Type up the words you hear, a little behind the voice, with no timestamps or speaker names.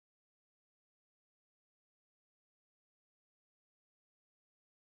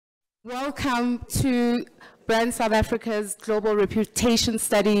Welcome to Brand South Africa's Global Reputation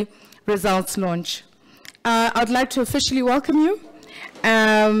Study results launch. I'd like to officially welcome you.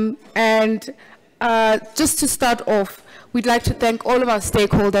 Just to start off, we'd like to thank all of our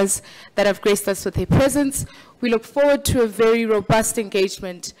stakeholders that have graced us with their presence. We look forward to a very robust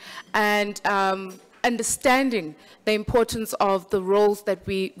engagement and understanding the importance of the roles that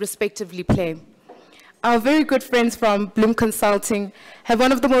we respectively play. Our very good friends from Bloom Consulting have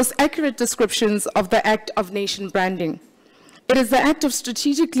one of the most accurate descriptions of the act of nation branding. It is the act of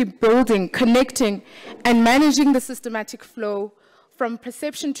strategically building, connecting, and managing the systematic flow from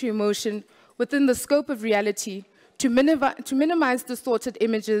perception to emotion within the scope of reality to minimize distorted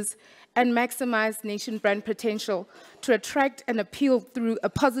images and maximize nation brand potential to attract and appeal through a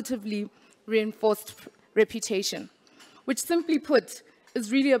positively reinforced reputation, which simply put, is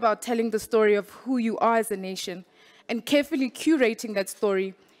really about telling the story of who you are as a nation and carefully curating that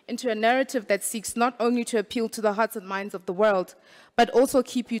story into a narrative that seeks not only to appeal to the hearts and minds of the world, but also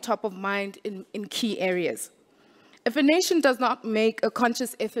keep you top of mind in key areas. If a nation does not make a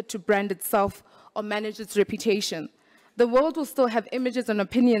conscious effort to brand itself or manage its reputation, the world will still have images and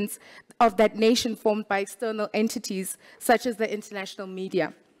opinions of that nation formed by external entities, such as the international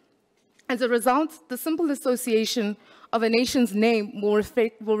media. As a result, the simple association of a nation's name will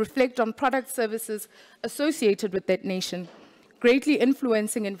reflect on product services associated with that nation, greatly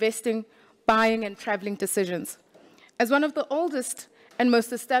influencing investing, buying, and traveling decisions. As one of the oldest and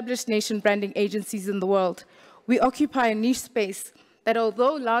most established nation branding agencies in the world, we occupy a niche space that,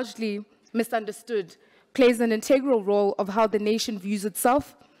 although largely misunderstood, plays an integral role of how the nation views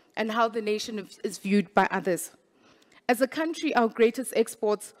itself and how the nation is viewed by others. As a country, our greatest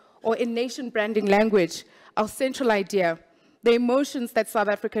exports, or in nation branding language, our central idea, the emotions that South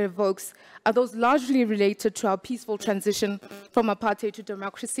Africa evokes, are those largely related to our peaceful transition from apartheid to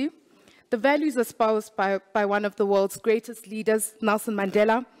democracy, the values espoused by one of the world's greatest leaders, Nelson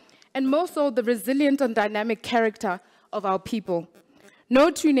Mandela, and more so the resilient and dynamic character of our people.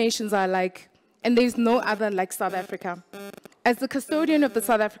 No two nations are alike, and there is no other like South Africa. As the custodian of the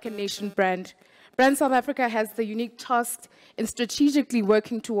South African nation brand, Brand South Africa has the unique task in strategically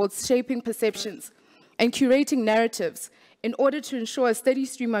working towards shaping perceptions and curating narratives in order to ensure a steady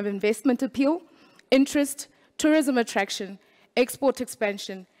stream of investment appeal, interest, tourism attraction, export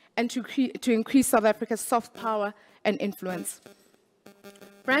expansion, and to increase South Africa's soft power and influence.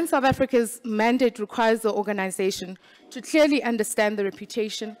 Brand South Africa's mandate requires the organization to clearly understand the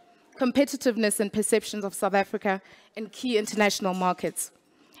reputation, competitiveness, and perceptions of South Africa in key international markets.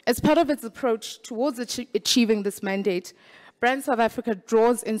 As part of its approach towards achieving this mandate, Brand South Africa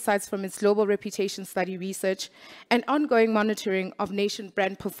draws insights from its global reputation study research and ongoing monitoring of nation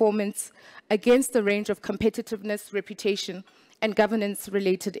brand performance against a range of competitiveness, reputation, and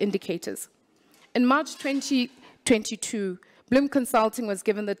governance-related indicators. In March 2022, Bloom Consulting was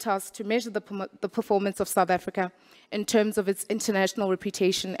given the task to measure the performance of South Africa in terms of its international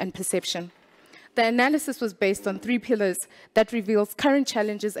reputation and perception. The analysis was based on 3 pillars that reveals current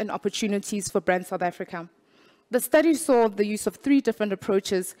challenges and opportunities for Brand South Africa. The study saw the use of 3 different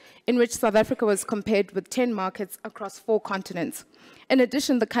approaches in which South Africa was compared with 10 markets across 4 continents. In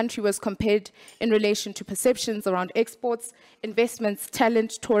addition, the country was compared in relation to perceptions around exports, investments,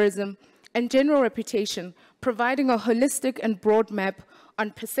 talent, tourism, and general reputation, providing a holistic and broad map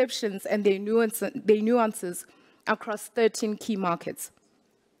on perceptions and their nuances across 13 key markets.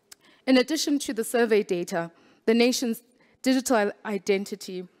 In addition to the survey data, the nation's digital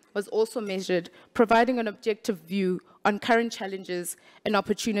identity was also measured, providing an objective view on current challenges and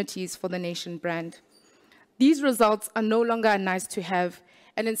opportunities for the nation brand. These results are no longer a nice to have,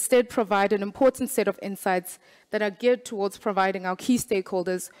 and instead provide an important set of insights that are geared towards providing our key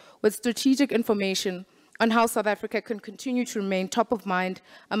stakeholders with strategic information on how South Africa can continue to remain top of mind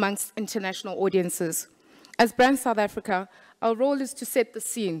amongst international audiences. As Brand South Africa, our role is to set the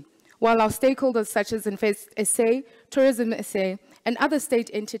scene, while our stakeholders such as Invest SA, Tourism SA, and other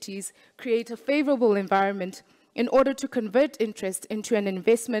state entities create a favorable environment in order to convert interest into an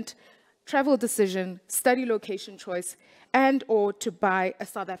investment, travel decision, study location choice, and or to buy a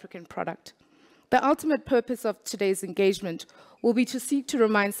South African product. The ultimate purpose of today's engagement will be to seek to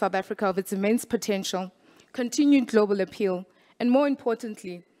remind South Africa of its immense potential, continued global appeal, and more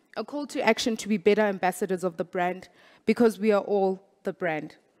importantly, a call to action to be better ambassadors of the brand, because we are all the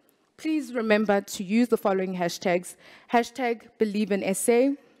brand. Please remember to use the following hashtags: hashtag Believe in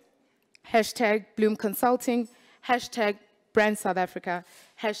SA, hashtag Bloom Consulting, hashtag Brand South Africa,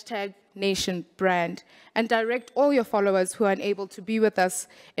 hashtag Nation Brand, and direct all your followers who are unable to be with us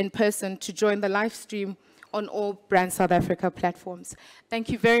in person to join the live stream on all Brand South Africa platforms. Thank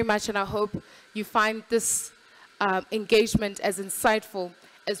you very much, and I hope you find this engagement as insightful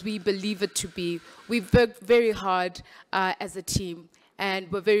as we believe it to be. We've worked very hard as a team,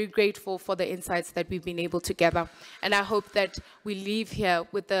 and we're very grateful for the insights that we've been able to gather. And I hope that we leave here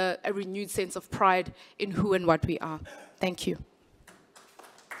with a renewed sense of pride in who and what we are. Thank you.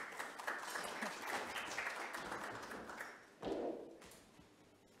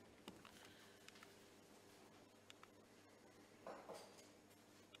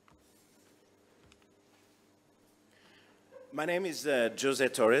 My name is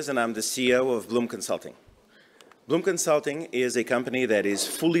Filipe Torres, and I'm the CEO of Bloom Consulting. Bloom Consulting is a company that is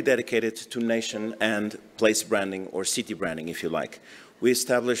fully dedicated to nation and place branding, or city branding, if you like. We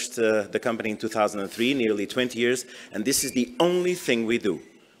established the company in 2003, nearly 20 years, and this is the only thing we do.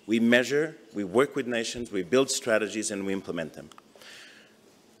 We measure, we work with nations, we build strategies, and we implement them.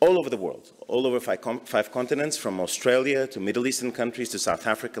 All over the world, all over five continents, from Australia to Middle Eastern countries to South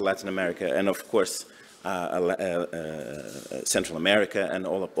Africa, Latin America, and of course, Central America and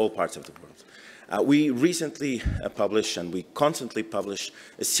all parts of the world. We recently published, and we constantly publish,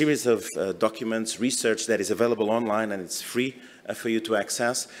 a series of documents, research that is available online, and it's free for you to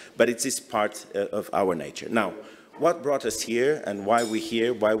access, but it is part of our nature. Now, what brought us here, and why we're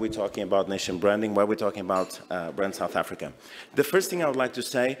here, why we're talking about nation branding, why we're talking about Brand South Africa? The first thing I would like to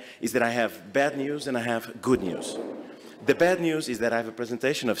say is that I have bad news and I have good news. The bad news is that I have a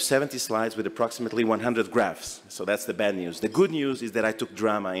presentation of 70 slides with approximately 100 graphs. So that's the bad news. The good news is that I took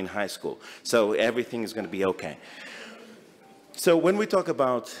drama in high school. So everything is going to be okay. So when we talk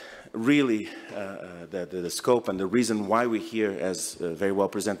about really the scope and the reason why we're here, as very well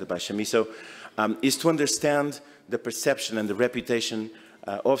presented by Shamiso, is to understand the perception and the reputation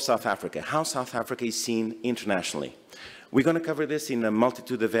of South Africa, how South Africa is seen internationally. We're going to cover this in a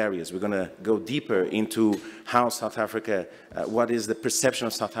multitude of areas. We're going to go deeper into how South Africa, what is the perception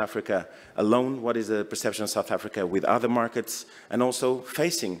of South Africa alone, what is the perception of South Africa with other markets, and also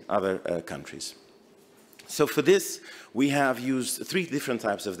facing other countries. So for this, we have used three different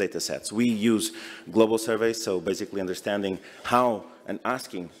types of data sets. We use global surveys, so basically understanding how and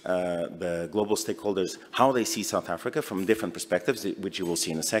asking the global stakeholders how they see South Africa from different perspectives, which you will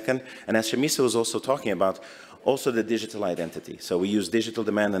see in a second. And as Shamiso was also talking about, also the digital identity. So we use digital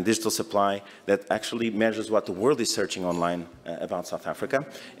demand and digital supply that actually measures what the world is searching online about South Africa,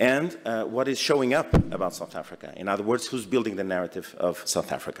 and what is showing up about South Africa. In other words, who's building the narrative of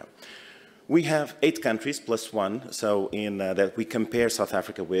South Africa. We have 8 countries plus 1, so in that we compare South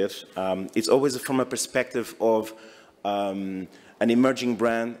Africa with. It's always from a perspective of an emerging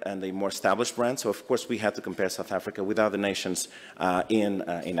brand and a more established brand. So of course we had to compare South Africa with other nations in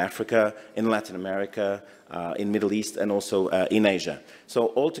Africa, in Latin America, in Middle East, and also in Asia.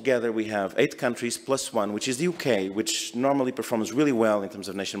 So altogether we have 8 countries plus 1, which is the UK, which normally performs really well in terms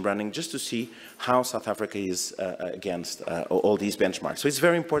of nation branding, just to see how South Africa is against all these benchmarks. So it's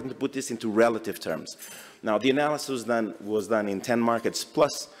very important to put this into relative terms. Now the analysis was done in 10 markets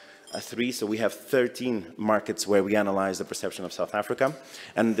plus 3, so we have 13 markets where we analyze the perception of South Africa,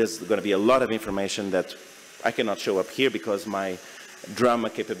 and there's going to be a lot of information that I cannot show up here because my drama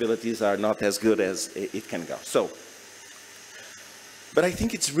capabilities are not as good as it can go. So, but I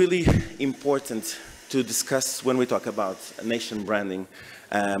think it's really important to discuss when we talk about nation branding,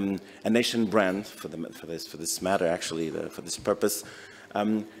 a nation brand for this matter, actually, for this purpose.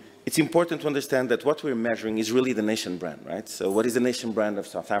 It's important to understand that what we're measuring is really the nation brand, right? So what is the nation brand of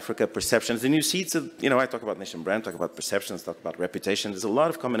South Africa? Perceptions. And you see, it's I talk about nation brand, talk about perceptions, talk about reputation. There's a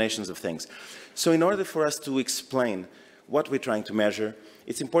lot of combinations of things. So in order for us to explain what we're trying to measure,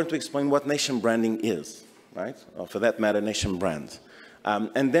 it's important to explain what nation branding is, right? Or for that matter, nation brand.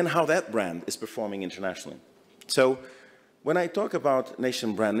 And then how that brand is performing internationally. So when I talk about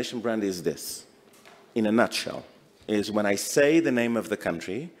nation brand is this, in a nutshell, is when I say the name of the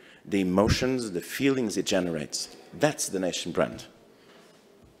country, the emotions, the feelings it generates. That's the nation brand.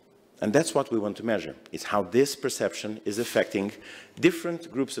 And that's what we want to measure, is how this perception is affecting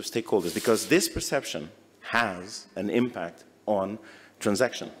different groups of stakeholders, because this perception has an impact on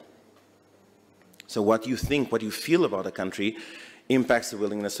transaction. So what you think, what you feel about a country impacts the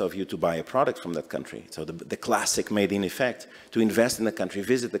willingness of you to buy a product from that country. So the classic made-in effect, to invest in the country,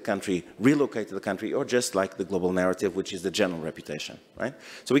 visit the country, relocate to the country, or just like the global narrative, which is the general reputation, right?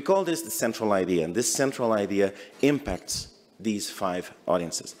 So we call this the central idea, and this central idea impacts these 5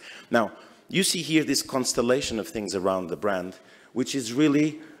 audiences. Now, you see here this constellation of things around the brand, which is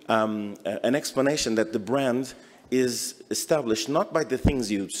really an explanation that the brand is established not by the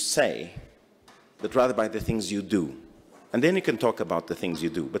things you say, but rather by the things you do. And then you can talk about the things you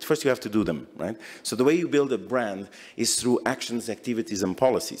do. But first you have to do them, right? So the way you build a brand is through actions, activities, and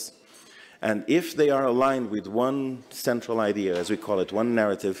policies. And if they are aligned with one central idea, as we call it, one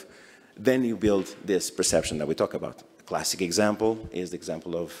narrative, then you build this perception that we talk about. A classic example is the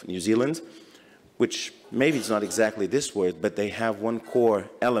example of New Zealand, which maybe it's not exactly this word, but they have one core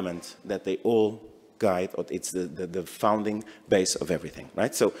element that they all guide, or it's the founding base of everything,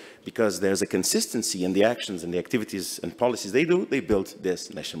 right? So because there's a consistency in the actions and the activities and policies they do, they build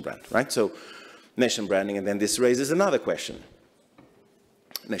this nation brand, right? So nation branding, and then this raises another question,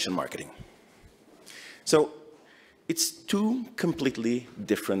 nation marketing. So it's two completely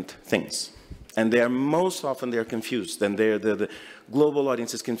different things. And they are most often they're confused, and the global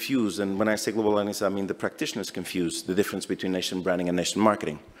audience is confused. And when I say global audience, I mean the practitioners confused the difference between nation branding and nation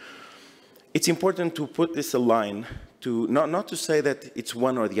marketing. It's important to put this align to not to say that it's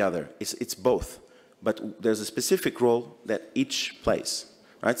one or the other. It's both, but there's a specific role that each plays.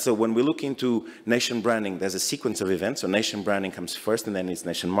 Right? So when we look into nation branding, there's a sequence of events. So nation branding comes first, and then it's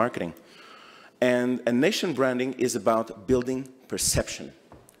nation marketing. And nation branding is about building perception.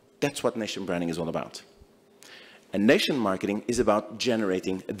 That's what nation branding is all about. And nation marketing is about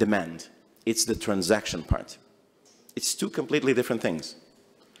generating a demand. It's the transaction part. It's two completely different things.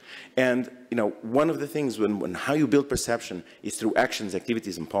 And you know, one of the things when how you build perception is through actions,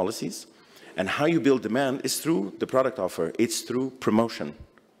 activities, and policies. And how you build demand is through the product offer. It's through promotion.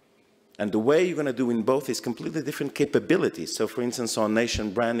 And the way you're going to do in both is completely different capabilities. So for instance, on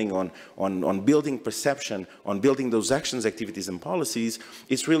nation branding, on building perception, on building those actions, activities, and policies,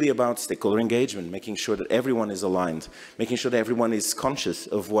 it's really about stakeholder engagement, making sure that everyone is aligned, making sure that everyone is conscious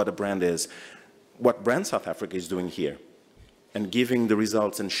of what a brand is, what Brand South Africa is doing here, and giving the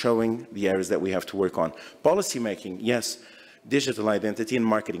results and showing the areas that we have to work on. Policy making, yes, digital identity and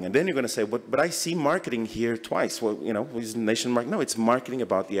marketing. And then you're going to say, but I see marketing here twice. Well, you know, is nation marketing? No, it's marketing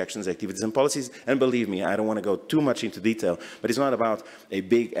about the actions, activities, and policies. And believe me, I don't want to go too much into detail, but it's not about a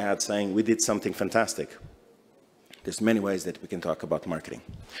big ad saying we did something fantastic. There's many ways that we can talk about marketing.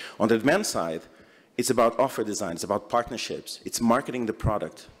 On the demand side, it's about offer design. It's about partnerships. It's marketing the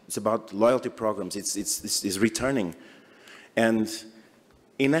product. It's about loyalty programs. It's returning. And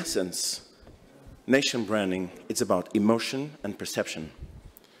in essence, nation branding, it's about emotion and perception.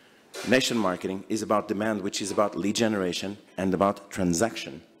 Nation marketing is about demand, which is about lead generation and about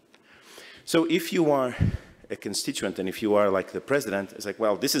transaction. So if you are a constituent and if you are like the president, it's like,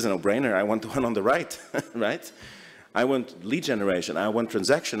 well, this is a no-brainer. I want the one on the right, right? I want lead generation. I want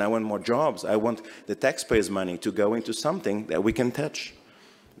transaction. I want more jobs. I want the taxpayers' money to go into something that we can touch.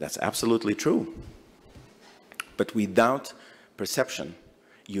 That's absolutely true. But without perception,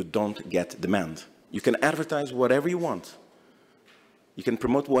 you don't get demand. You can advertise whatever you want. You can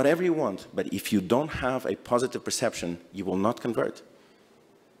promote whatever you want, but if you don't have a positive perception, you will not convert.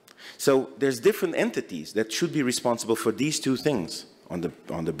 So there's different entities that should be responsible for these two things. On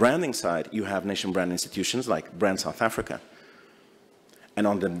the branding side, you have nation brand institutions like Brand South Africa. And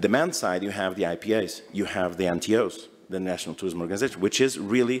on the demand side, you have the IPAs, you have the NTOs, the National Tourism Organization, which is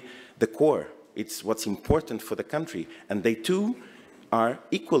really the core. It's what's important for the country. And they too are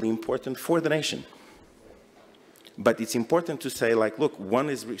equally important for the nation. But it's important to say, like, look, one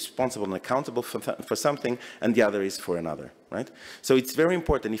is responsible and accountable for something, and the other is for another, right? So it's very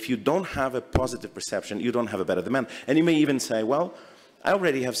important. If you don't have a positive perception, you don't have a better demand. And you may even say, well, I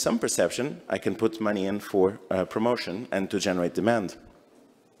already have some perception. I can put money in for promotion and to generate demand.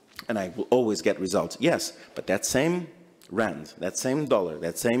 And I will always get results. Yes, but that same rand, that same dollar,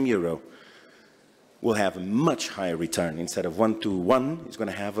 that same euro will have a much higher return. Instead of 1 to 1, it's going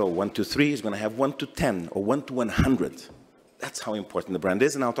to have a 1 to 3, it's going to have 1 to 10 or 1 to 100. That's how important the brand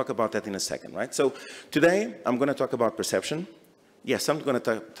is, and I'll talk about that in a second, right? So today, I'm going to talk about perception. Yes, I'm going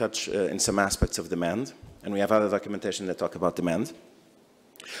to touch in some aspects of demand, and we have other documentation that talk about demand.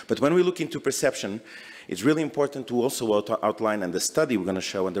 But when we look into perception, it's really important to also outline, and the study we're going to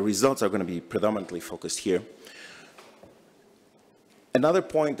show, and the results are going to be predominantly focused here. Another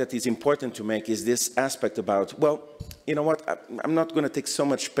point that is important to make is this aspect about, well, you know what, I'm not going to take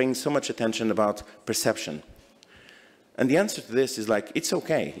paying so much attention about perception. And the answer to this is like, it's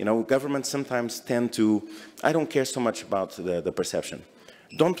okay. You know, governments sometimes tend to, I don't care so much about the perception.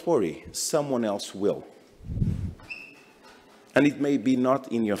 Don't worry, someone else will. And it may be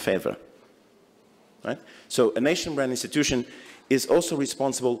not in your favor, right? So a nation brand institution is also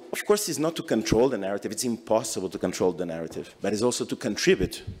responsible, of course, is not to control the narrative. It's impossible to control the narrative, but it's also to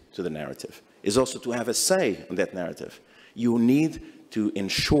contribute to the narrative. It's also to have a say on that narrative. You need to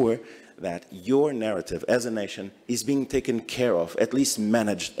ensure that your narrative as a nation is being taken care of, at least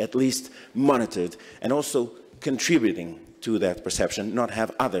managed, at least monitored, and also contributing to that perception, not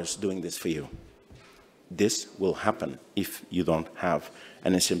have others doing this for you. This will happen if you don't have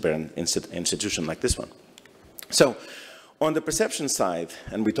an institution like this one. So, on the perception side,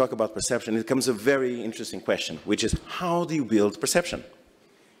 and we talk about perception, it comes a very interesting question, which is how do you build perception?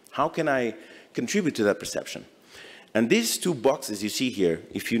 How can I contribute to that perception? And these two boxes you see here,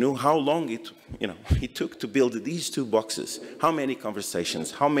 if you know how long it took to build these two boxes, how many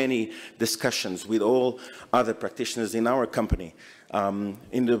conversations, how many discussions with all other practitioners in our company,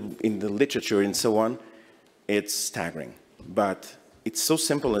 in the literature and so on, it's staggering. But it's so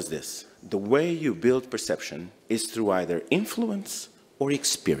simple as this. The way you build perception is through either influence or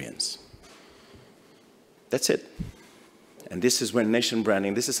experience. That's it. And this is where nation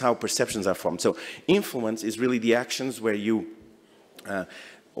branding, this is how perceptions are formed. So influence is really the actions where you,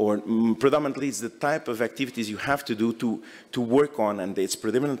 predominantly it's the type of activities you have to do to work on, and it's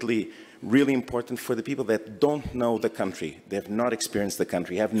predominantly really important for the people that don't know the country. They have not experienced the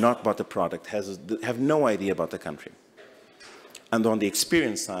country, have not bought the product, have no idea about the country. And on the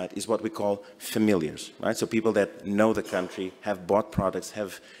experience side is what we call familiars, right? So people that know the country, have bought products,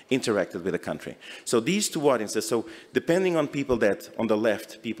 have interacted with the country. So these two audiences, so depending on people that, on the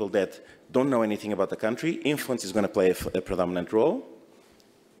left, people that don't know anything about the country, influence is going to play a predominant role.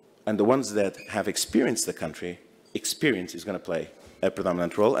 And the ones that have experienced the country, experience is going to play a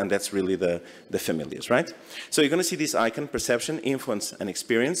predominant role, and that's really the familiars, right? So you're going to see this icon, perception, influence, and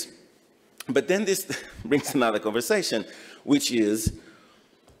experience. But then this brings another conversation, which is,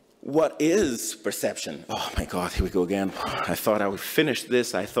 what is perception? Oh my God, here we go again. I thought I would finish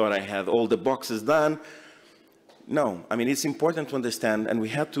this. I thought I had all the boxes done. No, I mean, it's important to understand, and we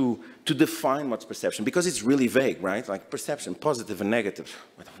have to define what's perception, because it's really vague, right? Like perception, positive and negative.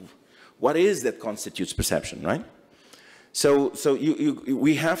 What is that constitutes perception, right? So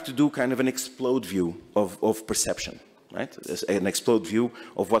we have to do kind of an explode view of perception, right? An explode view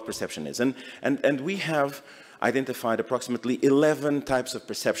of what perception is. And we have identified approximately 11 types of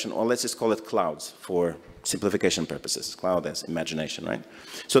perception, or let's just call it clouds for simplification purposes. Cloud as imagination, right?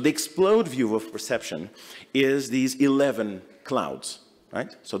 So the explode view of perception is these 11 clouds,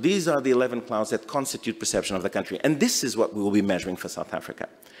 right? So these are the 11 clouds that constitute perception of the country. And this is what we will be measuring for South Africa.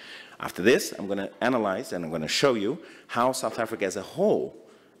 After this, I'm going to analyze and I'm going to show you how South Africa as a whole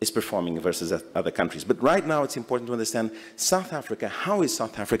is performing versus other countries. But right now, it's important to understand South Africa. How is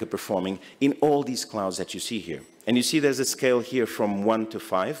South Africa performing in all these clouds that you see here? And you see there's a scale here from 1 to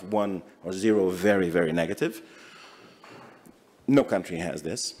 5, 1 or 0, very, very negative. No country has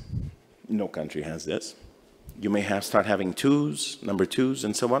this. No country has this. You may start having 2s, number 2s,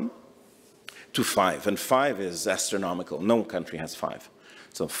 and so on, to 5. And 5 is astronomical. No country has 5.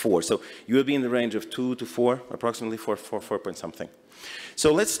 So 4. So you will be in the range of 2 to 4, approximately 4 point something.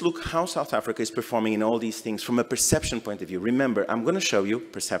 So let's look how South Africa is performing in all these things from a perception point of view. Remember, I'm going to show you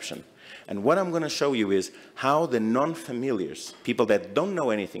perception. And what I'm going to show you is how the non-familiars, people that don't know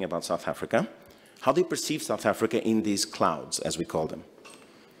anything about South Africa, how they perceive South Africa in these clouds, as we call them.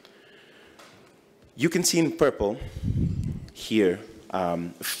 You can see in purple here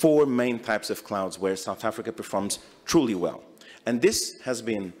 4 main types of clouds where South Africa performs truly well. And this has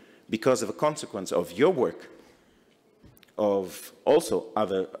been because of a consequence of your work, of also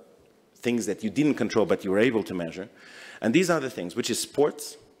other things that you didn't control but you were able to measure. And these are the things, which is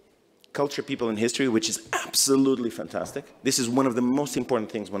sports, culture, people, and history, which is absolutely fantastic. This is one of the most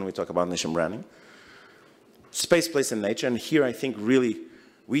important things when we talk about nation branding. Space, place, and nature. And here I think really,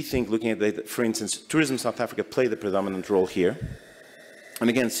 we think looking at data, for instance, Tourism South Africa played the predominant role here. And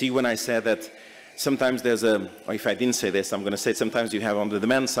again, see when I said that sometimes there's or if I didn't say this, I'm going to say sometimes you have on the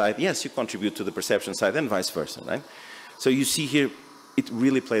demand side, yes, you contribute to the perception side and vice versa, right? So you see here, it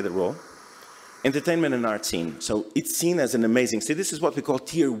really played a role. Entertainment and art scene. So it's seen as an amazing, see, this is what we call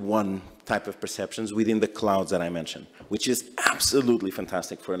tier 1 type of perceptions within the clouds that I mentioned, which is absolutely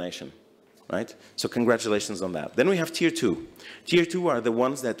fantastic for a nation, right? So congratulations on that. Then we have tier 2. Tier 2 are the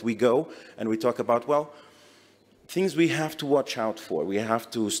ones that we go and we talk about, well, things we have to watch out for, we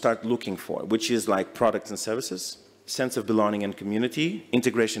have to start looking for, which is like products and services, sense of belonging and community,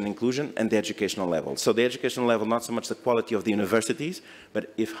 integration and inclusion, and the educational level. So the educational level, not so much the quality of the universities,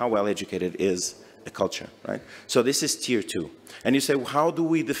 but how well educated is a culture, right? So this is tier 2. And you say, well, how do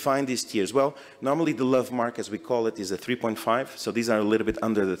we define these tiers? Well, normally the love mark, as we call it, is a 3.5. So these are a little bit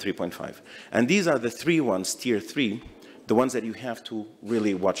under the 3.5. And these are the 3 ones, tier 3, the ones that you have to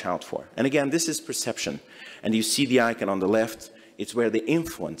really watch out for. And again, this is perception. And you see the icon on the left, it's where the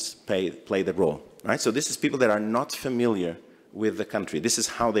influence play the role, right? So this is people that are not familiar with the country. This is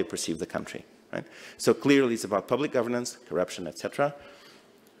how they perceive the country, right? So clearly it's about public governance, corruption, etc.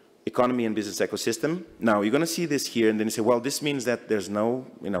 economy and business ecosystem. Now, you're going to see this here, and then you say, well, this means that there's no,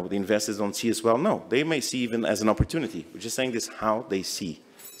 the investors don't see as well. No, they may see even as an opportunity. We're just saying this how they see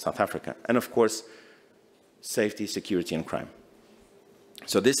South Africa. And of course, safety, security, and crime.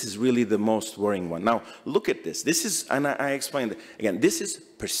 So this is really the most worrying one. Now, look at this. This is, and I explained, again, this is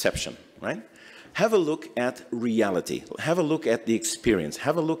perception, right? Have a look at reality. Have a look at the experience.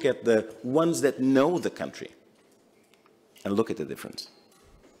 Have a look at the ones that know the country. And look at the difference.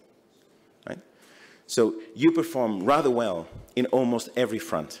 Right? So you perform rather well in almost every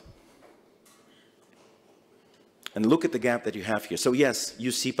front. And look at the gap that you have here. So yes,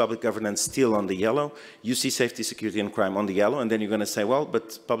 you see public governance still on the yellow. You see safety, security, and crime on the yellow. And then you're going to say, well,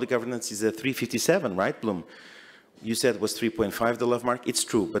 but public governance is a 357, right, Bloom? You said it was 3.5, the love mark. It's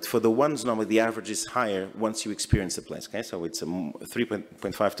true. But for the ones, normally the average is higher once you experience the place. Okay, so it's a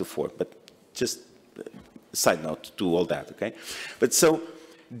 3.5 to 4. But just a side note to all that, okay? But so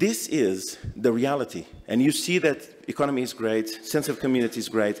this is the reality. And you see that economy is great, sense of community is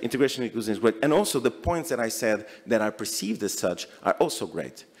great, integration and inclusion is great, and also the points that I said that are perceived as such are also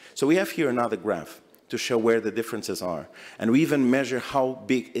great. So we have here another graph to show where the differences are. And we even measure how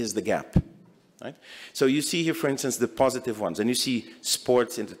big is the gap. Right? So you see here, for instance, the positive ones. And you see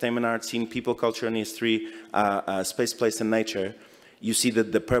sports, entertainment, arts, scene, people, culture and history, space, place, and nature. You see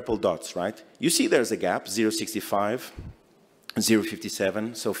the purple dots, right? You see there's a gap, 0.65.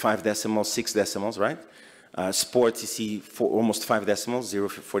 0.57, so 5 decimals, 6 decimals, right? Sports, you see almost 5 decimals,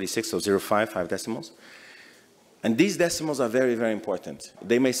 0.46, so 0.5, 5 decimals. And these decimals are very, very important.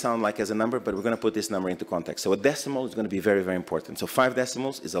 They may sound like as a number, but we're going to put this number into context. So a decimal is going to be very, very important. So 5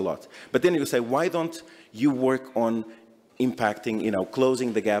 decimals is a lot. But then you say, why don't you work on impacting,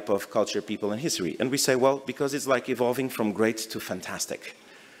 closing the gap of culture, people, and history? And we say, well, because it's like evolving from great to fantastic.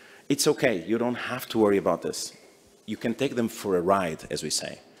 It's okay. You don't have to worry about this. You can take them for a ride, as we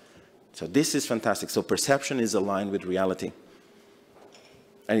say. So this is fantastic. So perception is aligned with reality.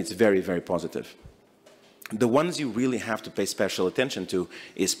 And it's very, very positive. The ones you really have to pay special attention to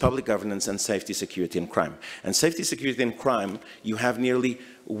is public governance and safety, security, and crime. And safety, security, and crime, you have nearly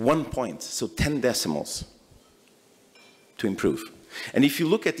 1 point, so 10 decimals to improve. And if you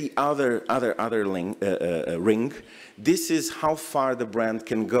look at the other ring, this is how far the brand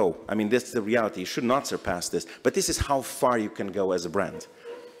can go. I mean, that's the reality. You should not surpass this. But this is how far you can go as a brand.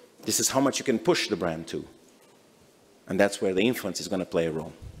 This is how much you can push the brand to. And that's where the influence is going to play a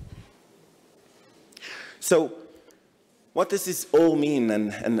role. So what does this all mean?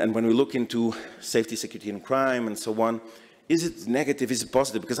 And when we look into safety, security, and crime, and so on, is it negative? Is it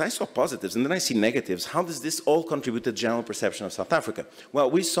positive? Because I saw positives, and then I see negatives. How does this all contribute to the general perception of South Africa? Well,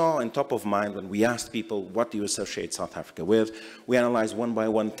 we saw in top of mind when we asked people, what do you associate South Africa with? We analyzed one by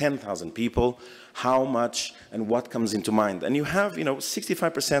one, 10,000 people, how much and what comes into mind. And you have,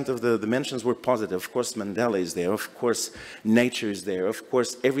 65% of the mentions were positive. Of course, Mandela is there. Of course, nature is there. Of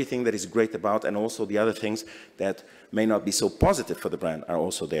course, everything that is great about, and also the other things that may not be so positive for the brand are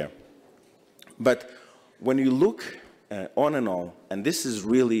also there. But when you look on and on, and this is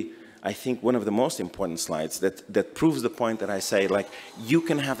really, I think, one of the most important slides that proves the point that I say, like, you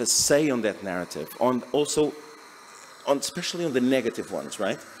can have a say on that narrative, especially on the negative ones,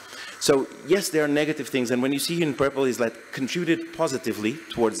 right? So yes, there are negative things, and when you see in purple is like contributed positively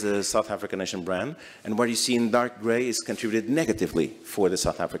towards the South African Nation brand, and what you see in dark gray is contributed negatively for the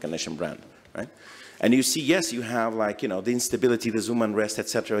South African Nation brand, right? And you see, yes, you have like, the instability, the Zuma unrest,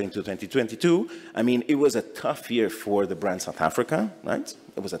 etc. into 2022. I mean, it was a tough year for the brand South Africa, right?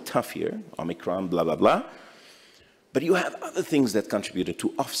 It was a tough year, Omicron, blah, blah, blah. But you have other things that contributed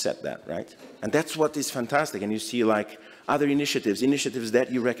to offset that, right? And that's what is fantastic. And you see like other initiatives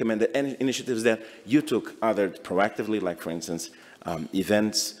that you recommended, and initiatives that you took either proactively, like for instance,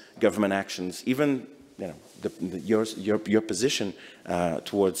 events, government actions, even, your position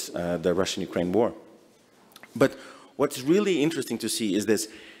towards the Russian-Ukraine war. But what's really interesting to see is this,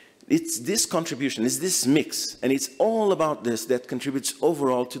 it's this contribution, it's this mix, and it's all about this that contributes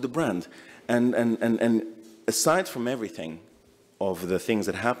overall to the brand. And aside from everything of the things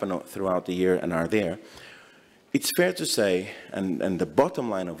that happen throughout the year and are there, it's fair to say, and the bottom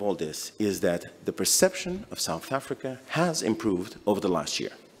line of all this, is that the perception of South Africa has improved over the last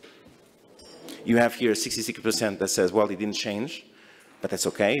year. You have here 66% that says, well, it didn't change. But that's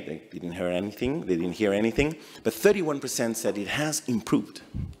okay, they didn't hear anything, but 31% said it has improved.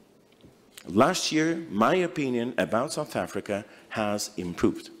 Last year, my opinion about South Africa has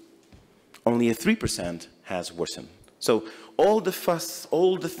improved. Only a 3% has worsened. So all the fuss,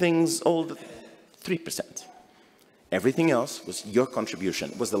 all the things, all the 3%. Everything else was your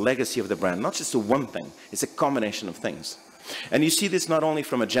contribution, was the legacy of the brand, not just the one thing, it's a combination of things. And you see this not only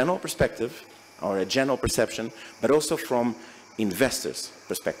from a general perspective or a general perception, but also from investors'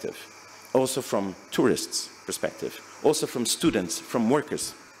 perspective, also from tourists' perspective, also from students, from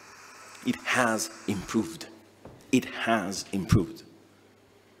workers. It has improved. It has improved.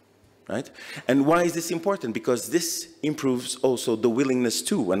 Right? And why is this important? Because this improves also the willingness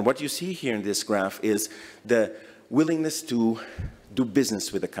to. And what you see here in this graph is the willingness to do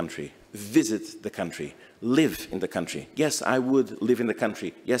business with the country, visit the country, live in the country. Yes, I would live in the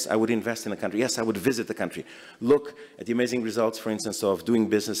country. Yes, I would invest in the country. Yes, I would visit the country. Look at the amazing results, for instance, of doing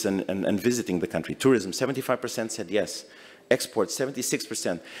business and visiting the country. Tourism, 75% said yes. Exports,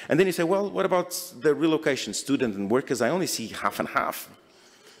 76%. And then you say, well, what about the relocation, student and workers? I only see half and half.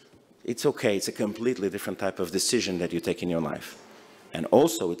 It's okay. It's a completely different type of decision that you take in your life. And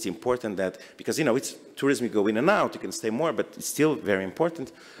also, it's important that, because, you know, it's tourism, you go in and out, you can stay more, but it's still very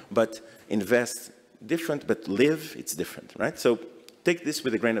important. But invest different, but live, it's different, right? So take this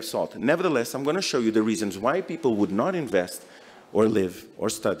with a grain of salt. Nevertheless, I'm going to show you the reasons why people would not invest or live or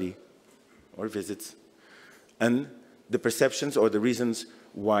study or visit, and the perceptions or the reasons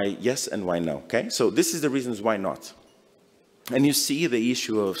why yes and why no, okay? So this is the reasons why not. And you see the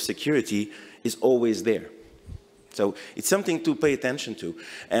issue of security is always there. So it's something to pay attention to.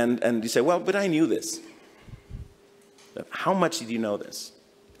 And you say, well, but I knew this. How much did you know this?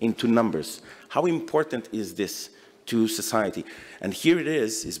 Into numbers. How important is this to society? And here it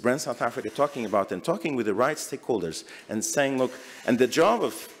is Brand South Africa talking about and talking with the right stakeholders and saying, look, and the job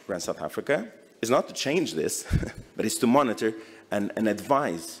of Brand South Africa is not to change this, but it's to monitor and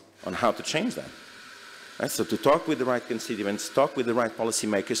advise on how to change that. Right? So to talk with the right constituents, talk with the right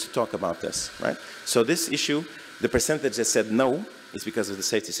policymakers to talk about this, right? So this issue, the percentage that said no is because of the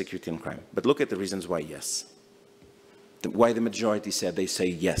safety, security, and crime. But look at the reasons why yes. Why the majority said they say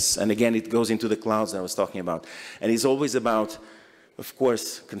yes. And again, it goes into the clouds that I was talking about. And it's always about, of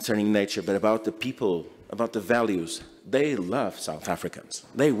course, concerning nature, but about the people, about the values. They love South Africans.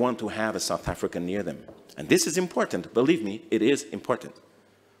 They want to have a South African near them. And this is important. Believe me, it is important.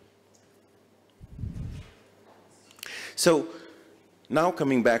 So now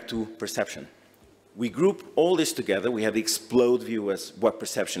coming back to perception. We group all this together. We have the explode view as what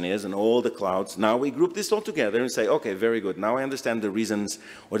perception is and all the clouds. Now we group this all together and say, okay, very good. Now I understand the reasons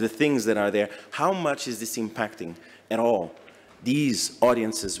or the things that are there. How much is this impacting at all? These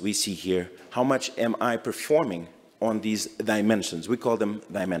audiences we see here, how much am I performing on these dimensions? We call them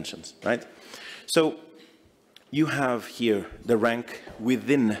dimensions, right? So you have here the rank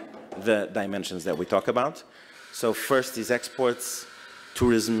within the dimensions that we talk about. So first is exports,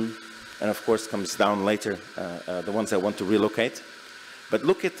 tourism, and of course comes down later, the ones that want to relocate. But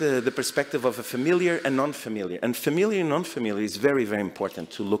look at the perspective of a familiar and non-familiar. And familiar and non-familiar is very, very important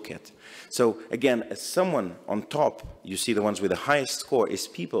to look at. So again, as someone on top, you see the ones with the highest score is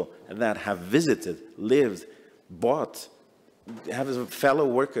people that have visited, lived, bought, have a fellow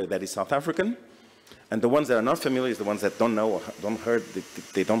worker that is South African. And the ones that are not familiar is the ones that don't know or don't heard,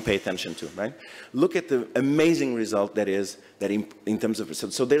 they don't pay attention to, right? Look at the amazing result that is, that in terms of,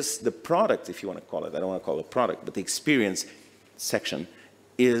 so there's the product, if you want to call it, I don't want to call it product, but the experience section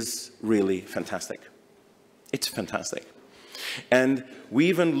is really fantastic. It's fantastic. And we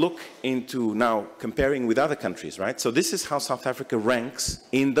even look into now comparing with other countries, right? So this is how South Africa ranks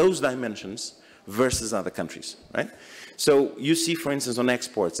in those dimensions versus other countries, right? So you see, for instance, on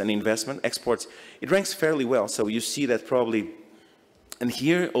exports and investment, exports, it ranks fairly well. So you see that probably, and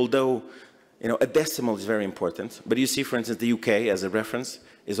here, although, you know, a decimal is very important, but you see, for instance, the UK as a reference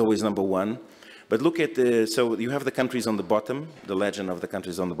is always #1. But look at the, so you have the countries on the bottom, the legend of the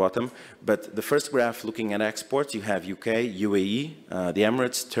countries on the bottom, but the first graph looking at exports, you have UK, UAE, the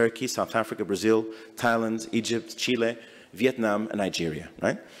Emirates, Turkey, South Africa, Brazil, Thailand, Egypt, Chile, Vietnam, and Nigeria,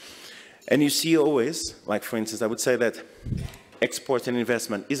 right? And you see always, like for instance, I would say that export and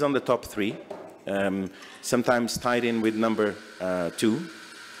investment is on the top 3, sometimes tied in with number 2.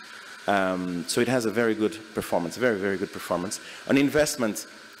 So it has a very good performance, very, very good performance. On investment,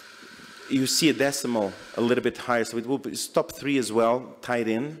 you see a decimal a little bit higher, so it will be top 3 as well, tied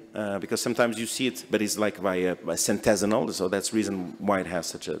in, because sometimes you see it, but it's like by a centesimal, so that's the reason why it has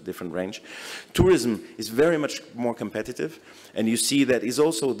such a different range. Tourism is very much more competitive, and you see that is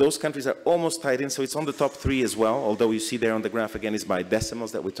also, those countries are almost tied in, so it's on the top 3 as well, although you see there on the graph again is by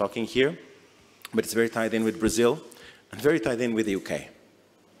decimals that we're talking here, but it's very tied in with Brazil, and very tied in with the UK.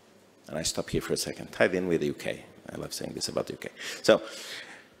 And I stop here for a second, tied in with the UK. I love saying this about the UK. So,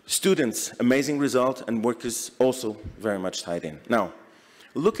 students, amazing result, and workers also very much tied in. Now,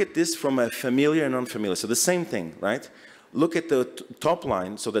 look at this from a familiar and non-familiar. So the same thing, right? Look at the top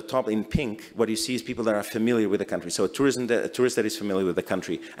line, so the top in pink, what you see is people that are familiar with the country. So a tourist that is familiar with the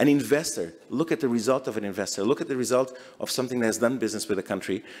country. An investor, look at the result of an investor. Look at the result of something that has done business with the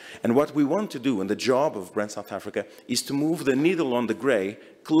country. And what we want to do, and the job of Brand South Africa, is to move the needle on the gray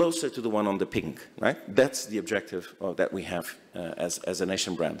closer to the one on the pink, right? That's the objective that we have as a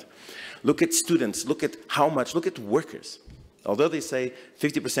nation brand. Look at students, look at how much, look at workers. Although they say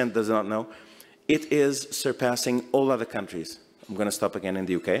 50% does not know, it is surpassing all other countries. I'm going to stop again in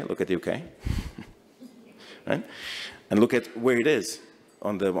the UK. Look at the UK. Right? And look at where it is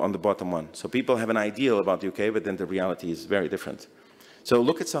on the bottom one. So people have an ideal about the UK, but then the reality is very different. So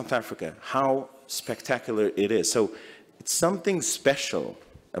look at South Africa, how spectacular it is. So it's something special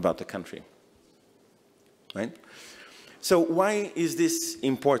about the country. Right? So why is this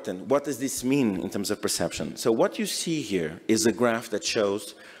important? What does this mean in terms of perception? So what you see here is a graph that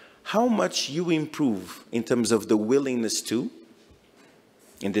shows how much you improve in terms of the willingness to,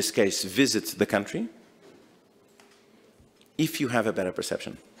 in this case, visit the country, if you have a better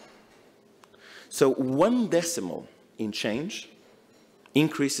perception. So 1 decimal in change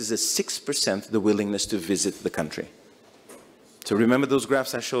increases 6% the willingness to visit the country. So remember those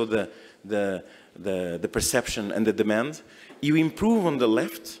graphs I showed, the perception and the demand? You improve on the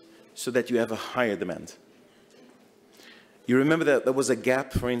left so that you have a higher demand. You remember that there was a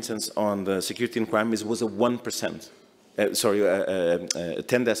gap, for instance, on the security and crime, it was a 1%,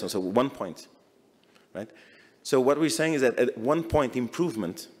 10 decimals, so 1 point, right? So what we're saying is that at 1 point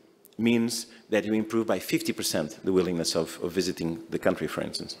improvement means that you improve by 50% the willingness of visiting the country, for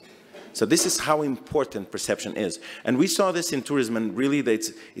instance. So this is how important perception is. And we saw this in tourism, and really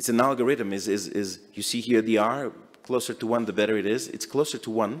it's an algorithm. You see here the R, closer to 1, the better it is. It's closer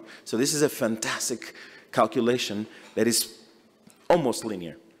to 1. So this is a fantastic calculation that is almost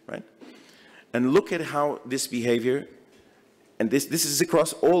linear, right? And look at how this behavior, and this is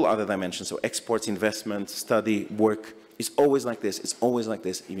across all other dimensions, so exports, investment, study, work, is always like this, it's always like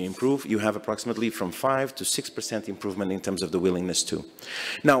this. If you improve, you have approximately from 5 to 6% improvement in terms of the willingness to.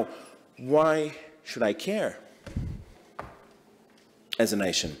 Now, why should I care as a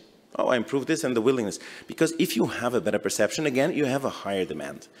nation? Oh, I improved this and the willingness. Because if you have a better perception, again, you have a higher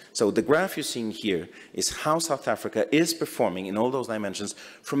demand. So the graph you're seeing here is how South Africa is performing in all those dimensions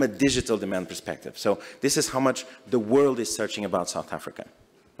from a digital demand perspective. So this is how much the world is searching about South Africa.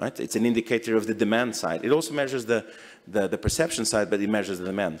 Right? It's an indicator of the demand side. It also measures the perception side, but it measures the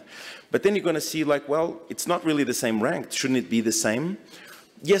demand. But then you're going to see like, well, it's not really the same rank. Shouldn't it be the same?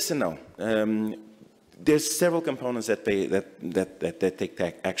 Yes and no. There's several components that take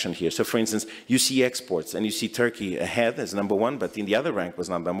action here. So for instance, you see exports and you see Turkey ahead as #1, but in the other rank was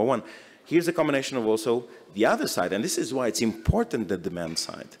not #1. Here's a combination of also the other side, and this is why it's important, the demand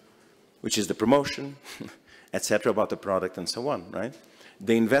side, which is the promotion, etc., about the product and so on, right?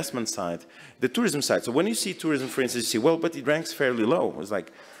 The investment side, the tourism side. So when you see tourism, for instance, you see, well, but it ranks fairly low. It's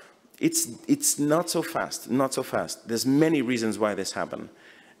like, it's not so fast, not so fast. There's many reasons why this happened.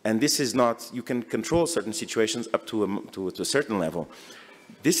 And this is not, you can control certain situations up to a certain level.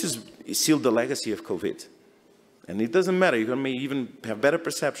 This is still the legacy of COVID. And it doesn't matter, you may even have better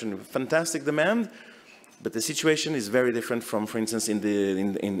perception, fantastic demand, but the situation is very different from, for instance,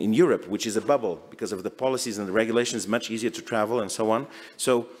 in Europe, which is a bubble because of the policies and the regulations, much easier to travel and so on.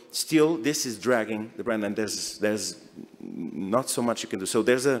 So still, this is dragging the brand, and there's not so much you can do. So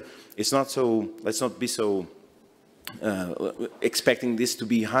it's not so, let's not be so expecting this to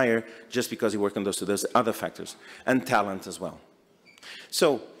be higher just because you work on those two. There's other factors, and talent as well.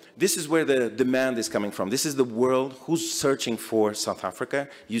 So this is where the demand is coming from. This is the world who's searching for South Africa.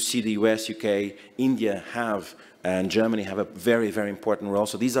 You see the US, UK, India and Germany have a very, very important role.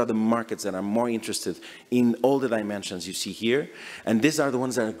 So these are the markets that are more interested in all the dimensions you see here. And these are the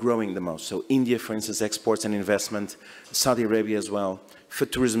ones that are growing the most. So India, for instance, exports and investment, Saudi Arabia as well, for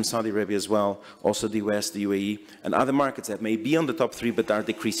tourism, Saudi Arabia as well, also the US, the UAE, and other markets that may be on the top 3 but are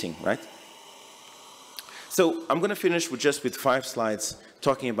decreasing, right? So I'm going to finish with just 5 slides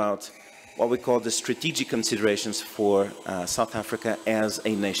talking about what we call the strategic considerations for South Africa as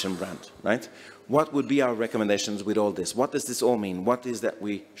a nation brand, right? What would be our recommendations with all this? What does this all mean? What is that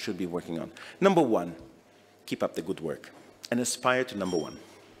we should be working on? Number 1, keep up the good work and aspire to number 1.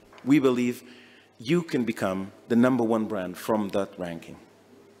 We believe you can become the #1 brand from that ranking.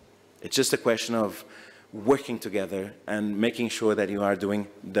 It's just a question of working together and making sure that you are doing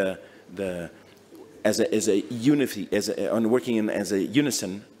as a unity, as a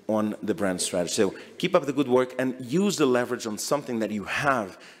unison on the brand strategy. So keep up the good work and use the leverage on something that you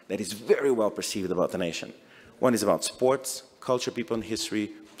have that is very well perceived about the nation. One is about sports, culture, people and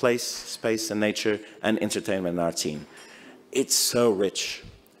history, place, space and nature, and entertainment and art scene. It's so rich.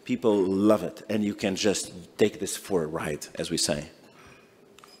 People love it, and you can just take this for a ride, as we say.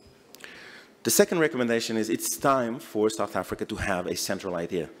 The second recommendation is it's time for South Africa to have a central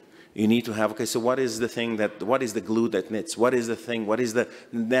idea. You need to have, okay, so what is the thing that, what is the glue that knits? What is the thing, what is the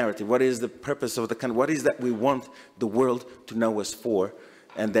narrative? What is the purpose of the country? What is that we want the world to know us for?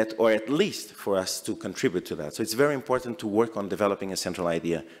 And that, or at least for us to contribute to that. So it's very important to work on developing a central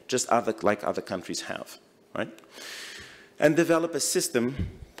idea, just like other countries have, right? And develop a system,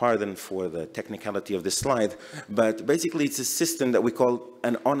 pardon for the technicality of this slide, but basically it's a system that we call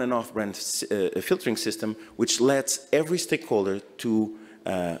an on and off brand filtering system, which lets every stakeholder to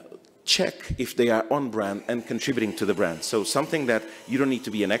check if they are on brand and contributing to the brand. So something that you don't need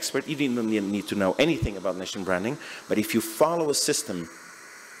to be an expert, you don't need to know anything about nation branding, but if you follow a system,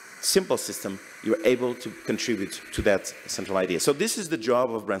 simple system, you're able to contribute to that central idea. So this is the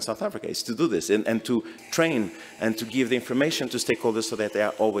job of Brand South Africa, is to do this and to train and to give the information to stakeholders so that they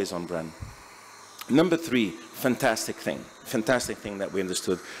are always on brand. Number three, fantastic thing that we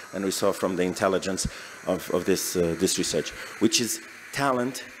understood and we saw from the intelligence of this research, which is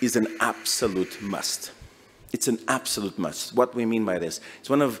talent is an absolute must. It's an absolute must. What we mean by this, it's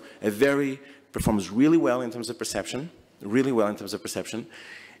one of performs really well in terms of perception,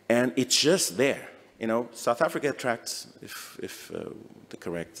 and it's just there. You know, South Africa attracts, if the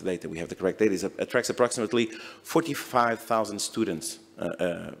correct data, we have the correct data, attracts approximately 45,000 students,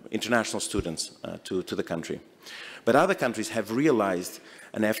 international students to the country. But other countries have realized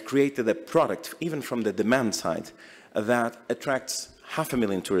and have created a product, even from the demand side, that attracts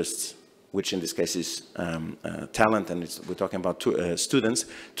 500,000 tourists, which in this case is talent, and we're talking about students,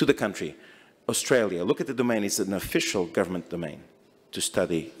 to the country. Australia, look at the domain, it's an official government domain to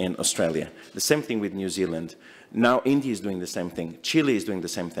study in Australia. The same thing with New Zealand. Now India is doing the same thing. Chile is doing the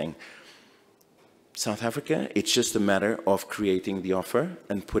same thing. South Africa, it's just a matter of creating the offer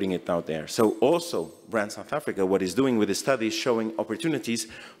and putting it out there. So also, Brand South Africa, what it's doing with the study is showing opportunities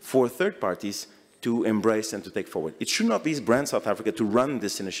for third parties to embrace and to take forward. It should not be Brand South Africa to run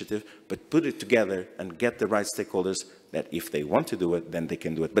this initiative, but put it together and get the right stakeholders that if they want to do it, then they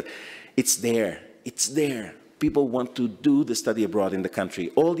can do it. But it's there. It's there. People want to do the study abroad in the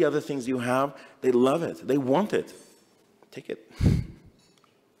country. All the other things you have, they love it. They want it. Take it.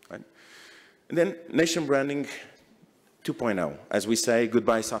 Right? And then nation branding 2.0. As we say,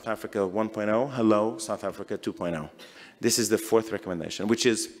 goodbye South Africa 1.0, hello South Africa 2.0. This is the fourth recommendation, which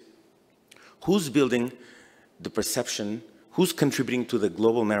is who's building the perception, who's contributing to the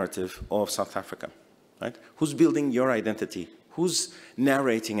global narrative of South Africa, right? Who's building your identity? Who's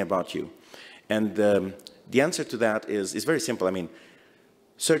narrating about you? And the answer to that is very simple. I mean,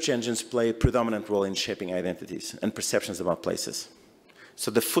 search engines play a predominant role in shaping identities and perceptions about places.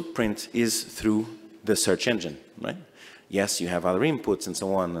 So the footprint is through the search engine, right? Yes, you have other inputs and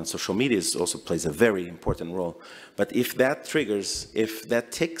so on, and social media also plays a very important role. But if that triggers, if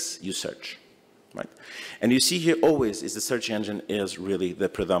that ticks, you search, right? And you see here always is the search engine is really the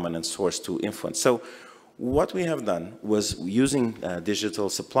predominant source to influence. So what we have done was using digital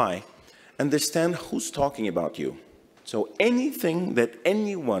supply, understand who's talking about you. So anything that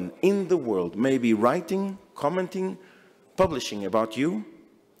anyone in the world may be writing, commenting, publishing about you,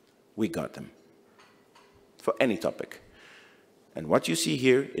 we got them for any topic. And what you see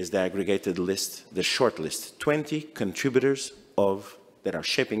here is the aggregated list, the short list, 20 contributors that are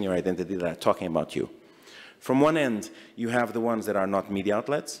shaping your identity, that are talking about you. From one end, you have the ones that are not media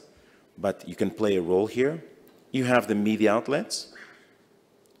outlets, but you can play a role here. You have the media outlets,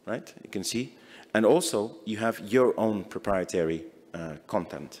 right? You can see. And also, you have your own proprietary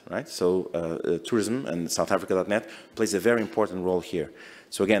content, right? So tourism and southafrica.net plays a very important role here.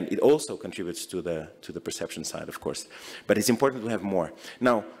 So again, it also contributes to the perception side, of course. But it's important to have more.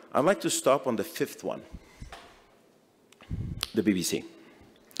 Now, I'd like to stop on the fifth one, the BBC.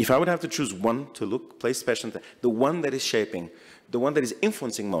 If I would have to choose one to place special, the one that is shaping, the one that is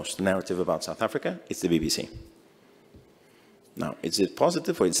influencing most the narrative about South Africa, it's the BBC. Now, is it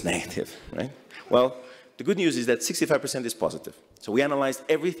positive or it's negative, right? Well, the good news is that 65% is positive. So we analyzed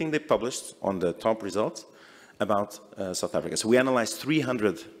everything they published on the top results about South Africa. So we analyzed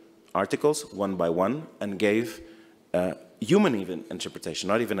 300 articles, one by one, and gave human even interpretation,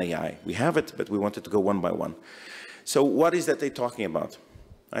 not even AI. We have it, but we wanted to go one by one. So what is that they're talking about,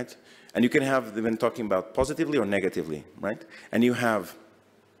 right? And you can have them talking about positively or negatively, right? And you have,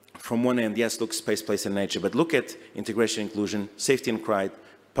 from one end, yes, look, space, place, and nature, but look at integration, inclusion, safety and pride,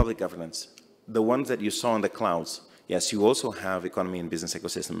 public governance. The ones that you saw in the clouds, yes, you also have economy and business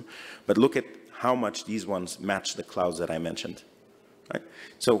ecosystem, but look at how much these ones match the clouds that I mentioned, right?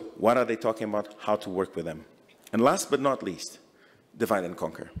 So what are they talking about? How to work with them. And last but not least, divide and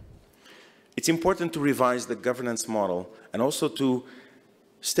conquer. It's important to revise the governance model and also to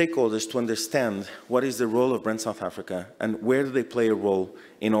stakeholders to understand what is the role of Brand South Africa and where do they play a role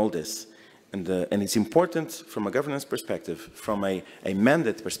in all this. And it's important from a governance perspective, from a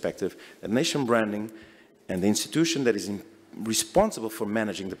mandate perspective, that nation branding and the institution that is responsible for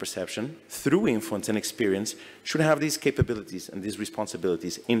managing the perception through influence and experience should have these capabilities and these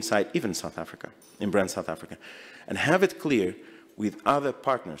responsibilities inside even South Africa, in Brand South Africa, and have it clear with other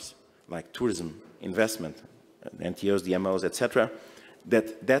partners like tourism, investment, NTOs, DMOs, etc.,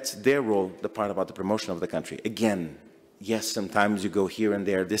 that that's their role, the part about the promotion of the country. Again, yes, sometimes you go here and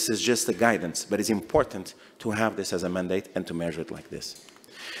there. This is just a guidance, but it's important to have this as a mandate and to measure it like this.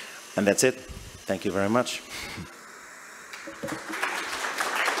 And that's it. Thank you very much.